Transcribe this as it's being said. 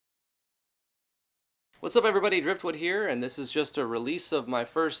What's up everybody, Driftwood here, and this is just a release of my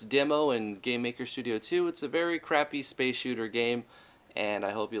first demo in GameMaker Studio 2. It's a very crappy space shooter game, and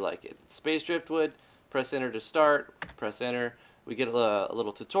I hope you like it. Space Driftwood, press enter to start, press enter. We get a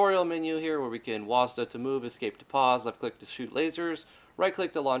little tutorial menu here where we can WASD to move, escape to pause, left click to shoot lasers, right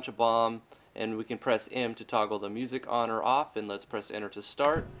click to launch a bomb, and we can press M to toggle the music on or off, and let's press enter to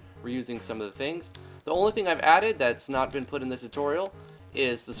start. We're using some of the things. The only thing I've added that's not been put in the tutorial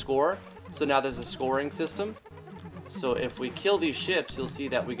is the score. So now there's a scoring system. So if we kill these ships, you'll see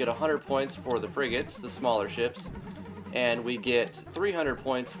that we get 100 points for the frigates, the smaller ships, and we get 300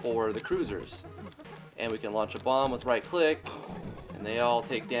 points for the cruisers. And we can launch a bomb with right click, and they all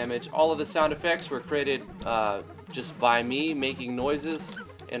take damage. All of the sound effects were created just by me making noises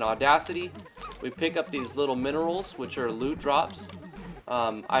in Audacity. We pick up these little minerals, which are loot drops.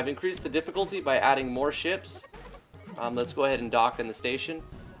 I've increased the difficulty by adding more ships. Let's go ahead and dock in the station.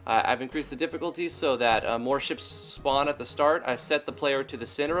 I've increased the difficulty so that more ships spawn at the start. I've set the player to the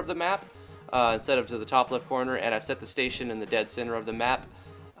center of the map instead of to the top left corner, and I've set the station in the dead center of the map.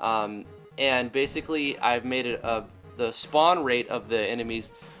 And basically I've made it the spawn rate of the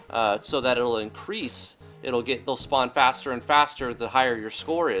enemies so that it'll increase. They'll spawn faster and faster the higher your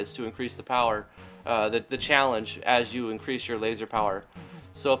score is, to increase the power, the challenge as you increase your laser power.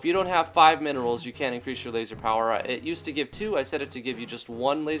 So if you don't have 5 minerals, you can't increase your laser power. It used to give 2. I set it to give you just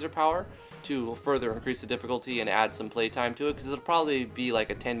 1 laser power to further increase the difficulty and add some playtime to it, because it'll probably be like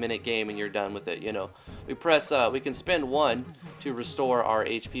a 10-minute game and you're done with it, you know. We can spend 1 to restore our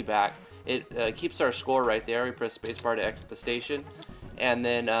HP back. It keeps our score right there. We press spacebar to exit the station, and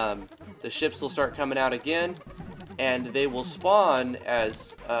then the ships will start coming out again, and they will spawn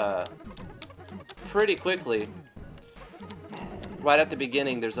as pretty quickly. Right at the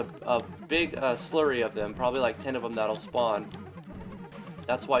beginning, there's a big slurry of them, probably like 10 of them that'll spawn.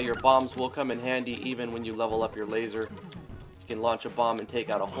 That's why your bombs will come in handy even when you level up your laser. You can launch a bomb and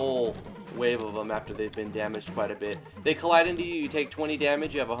take out a whole wave of them after they've been damaged quite a bit. They collide into you, you take 20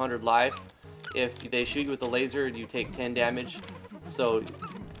 damage, you have 100 life. If they shoot you with a laser, you take 10 damage. So,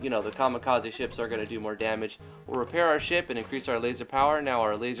 you know, the kamikaze ships are going to do more damage. We'll repair our ship and increase our laser power. Now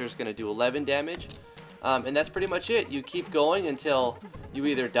our laser is going to do 11 damage. And that's pretty much it. You keep going until you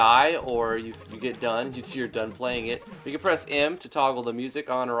either die or you get done. You're done playing it. We can press M to toggle the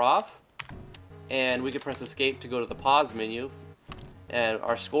music on or off. And we can press escape to go to the pause menu. And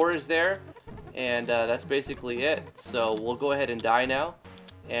our score is there. And that's basically it. So we'll go ahead and die now.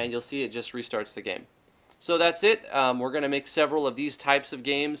 And you'll see it just restarts the game. So that's it. We're going to make several of these types of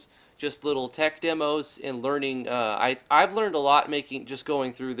games. Just little tech demos and learning. I've learned a lot just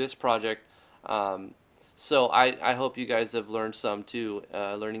going through this project. So I hope you guys have learned some too,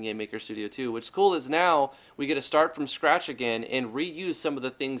 learning GameMaker Studio 2. What's cool is now we get to start from scratch again and reuse some of the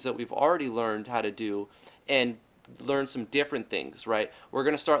things that we've already learned how to do and learn some different things, right? We're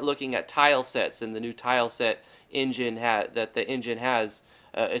going to start looking at tile sets and the new tile set engine that the engine has.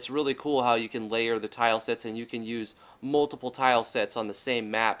 It's really cool how you can layer the tile sets, and you can use multiple tile sets on the same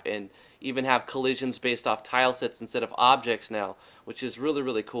map and even have collisions based off tile sets instead of objects now, which is really,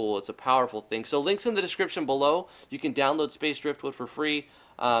 really cool. It's a powerful thing. So links in the description below. You can download Space Driftwood for free.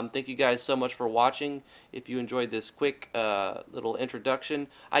 Thank you guys so much for watching. If you enjoyed this quick little introduction,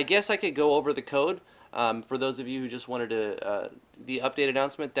 I guess I could go over the code. For those of you who just wanted the update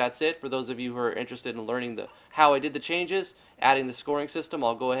announcement, that's it. For those of you who are interested in learning how I did the changes, adding the scoring system,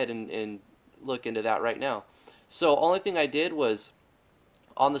 I'll go ahead and look into that right now. So only thing I did was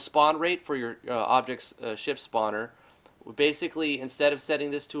on the spawn rate for your object's ship spawner, basically instead of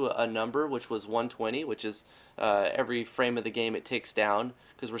setting this to a number, which was 120, which is every frame of the game it ticks down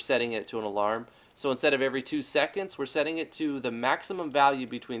because we're setting it to an alarm. So instead of every 2 seconds, we're setting it to the maximum value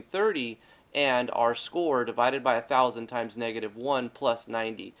between 30 and our score divided by 1,000 times -1 plus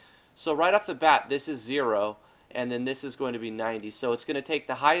 90. So right off the bat, this is 0, and then this is going to be 90. So it's going to take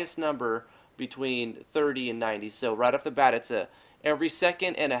the highest number between 30 and 90. So right off the bat, it's every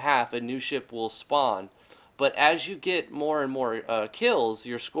second and a half a new ship will spawn. But as you get more and more kills,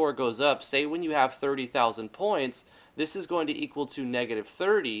 your score goes up. Say when you have 30,000 points, this is going to equal to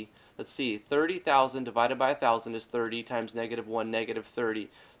 -30. Let's see, 30,000 divided by 1,000 is 30 times -1, -30.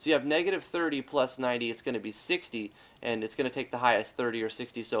 So you have -30 plus 90, it's going to be 60, and it's going to take the highest 30 or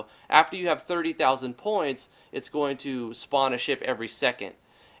 60. So after you have 30,000 points, it's going to spawn a ship every second.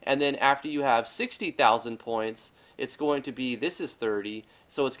 And then after you have 60,000 points, it's going to be, this is 30,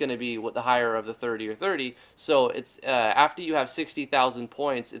 so it's going to be what the higher of the 30 or 30. So it's after you have 60,000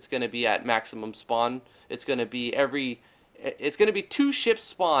 points, it's going to be at maximum spawn. It's going to be 2 ships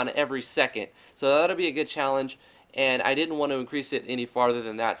spawn every second. So that'll be a good challenge. and I didn't want to increase it any farther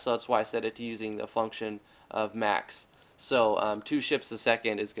than that, so that's why I set it to using the function of max. So 2 ships a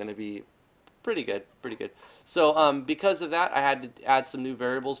second is going to be pretty good, pretty good. So because of that, I had to add some new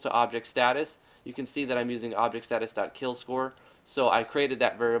variables to object status. You can see that I'm using object status.killScore. So I created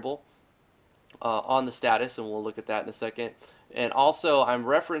that variable on the status, and we'll look at that in a second. And also, I'm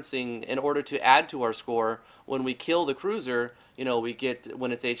referencing, in order to add to our score, when we kill the cruiser, you know, we get,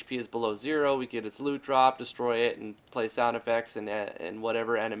 when its HP is below 0, we get its loot drop, destroy it, and play sound effects and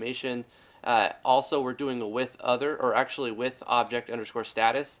whatever animation. Also, we're doing a with other, or actually with object underscore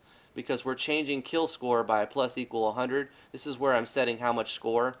status, because we're changing kill score by plus equal 100. This is where I'm setting how much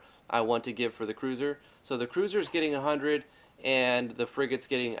score I want to give for the cruiser. So the cruiser's getting 100, and the frigate's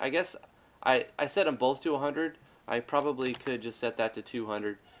getting, I guess, I set them both to 100. I probably could just set that to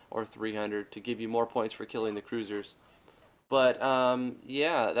 200 or 300 to give you more points for killing the cruisers. But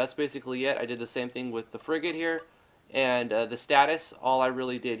yeah, that's basically it. I did the same thing with the frigate here. And the status, all I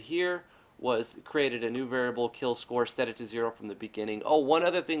really did here was created a new variable, kill score, set it to 0 from the beginning. Oh, one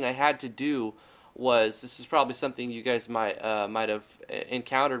other thing I had to do was, this is probably something you guys might have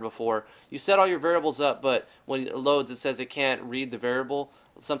encountered before. You set all your variables up, but when it loads, it says it can't read the variable,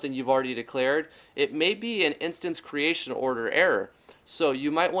 something you've already declared. It may be an instance creation order error. So you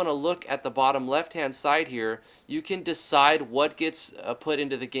might want to look at the bottom left-hand side here. You can decide what gets put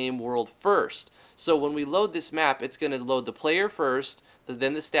into the game world first. So when we load this map, it's going to load the player first,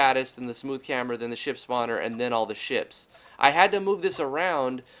 then the status, then the smooth camera, then the ship spawner, and then all the ships. I had to move this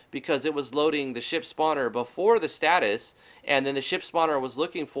around because it was loading the ship spawner before the status, and then the ship spawner was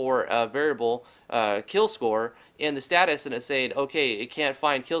looking for a variable kill score in the status, and it said, okay, it can't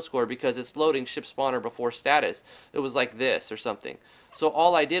find kill score because it's loading ship spawner before status. It was like this or something. So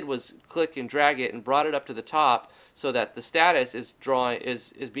all I did was click and drag it and brought it up to the top so that the status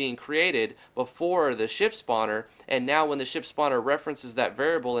is being created before the ship spawner, and now when the ship spawner references that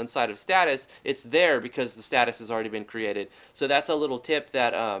variable inside of status, it's there because the status has already been created. So that's a little tip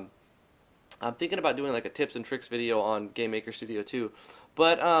that I'm thinking about doing, like a tips and tricks video on GameMaker Studio 2.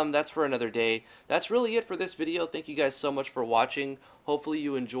 But that's for another day. That's really it for this video. Thank you guys so much for watching. Hopefully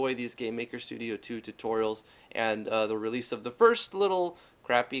you enjoy these GameMaker Studio 2 tutorials and the release of the first little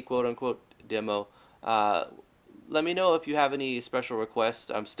crappy quote-unquote demo. Let me know if you have any special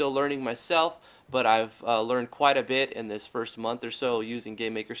requests. I'm still learning myself, but I've learned quite a bit in this first month or so using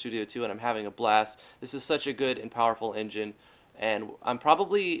GameMaker Studio 2, and I'm having a blast. This is such a good and powerful engine, and I'm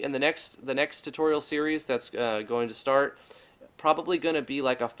probably in the next tutorial series that's going to start, probably going to be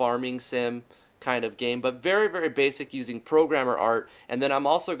like a farming sim kind of game, but very, very basic using programmer art. And then I'm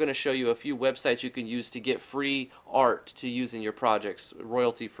also going to show you a few websites you can use to get free art to use in your projects,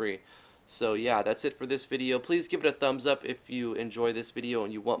 royalty free. So yeah, that's it for this video. Please give it a thumbs up if you enjoy this video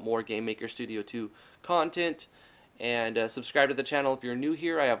and you want more GameMaker Studio 2 content. And subscribe to the channel if you're new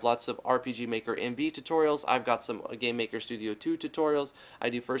here. I have lots of RPG Maker MV tutorials. I've got some GameMaker Studio 2 tutorials. I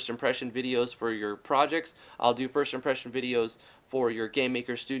do first impression videos for your projects. I'll do first impression videos for your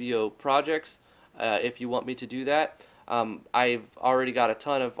GameMaker Studio projects if you want me to do that. I've already got a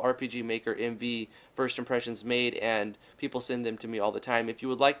ton of RPG Maker MV first impressions made, and people send them to me all the time. If you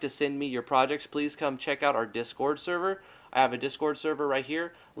would like to send me your projects, please come check out our Discord server. I have a Discord server right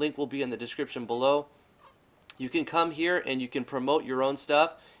here. Link will be in the description below. You can come here and you can promote your own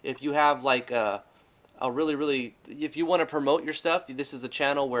stuff. If you have like if you want to promote your stuff, this is a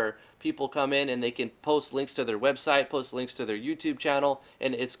channel where people come in and they can post links to their website, post links to their YouTube channel,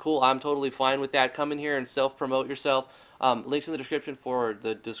 and it's cool. I'm totally fine with that. Come in here and self-promote yourself. Links in the description for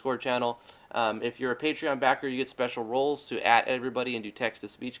the Discord channel. If you're a Patreon backer, you get special roles to @ everybody and do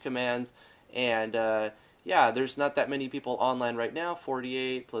text-to-speech commands. And yeah, there's not that many people online right now.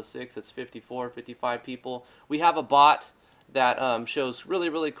 48 plus 6, that's 54, 55 people. We have a bot that shows really,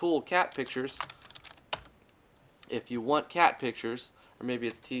 really cool cat pictures. If you want cat pictures, or maybe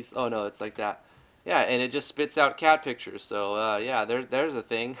it's oh no, it's like that. Yeah, and it just spits out cat pictures. So yeah, there's a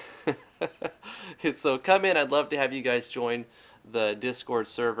thing. So come in. I'd love to have you guys join the Discord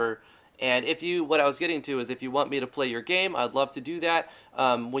server. And if you, what I was getting to is if you want me to play your game, I'd love to do that.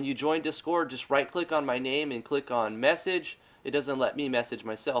 When you join Discord, just right-click on my name and click on message. It doesn't let me message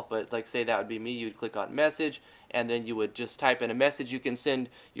myself, but like say that would be me, you'd click on message, and then you would just type in a message. You can send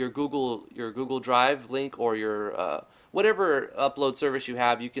your Google Drive link or your whatever upload service you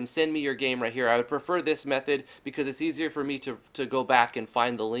have. You can send me your game right here. I would prefer this method because it's easier for me to go back and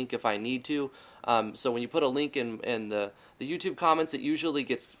find the link if I need to. So when you put a link in the YouTube comments, it usually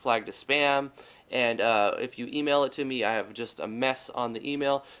gets flagged as spam. And if you email it to me, I have just a mess on the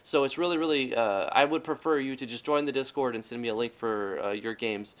email. So it's really, really, I would prefer you to just join the Discord and send me a link for your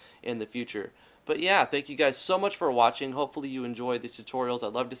games in the future. But But yeah, thank you guys so much for watching. Hopefully you enjoyed these tutorials.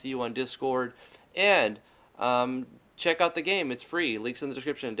 I'd love to see you on Discord. And check out the game. It's free. Links in the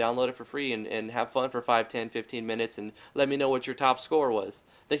description. Download it for free and have fun for 5, 10, 15 minutes and let me know what your top score was.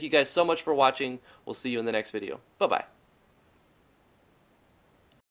 Thank you guys so much for watching. We'll see you in the next video. Bye-bye.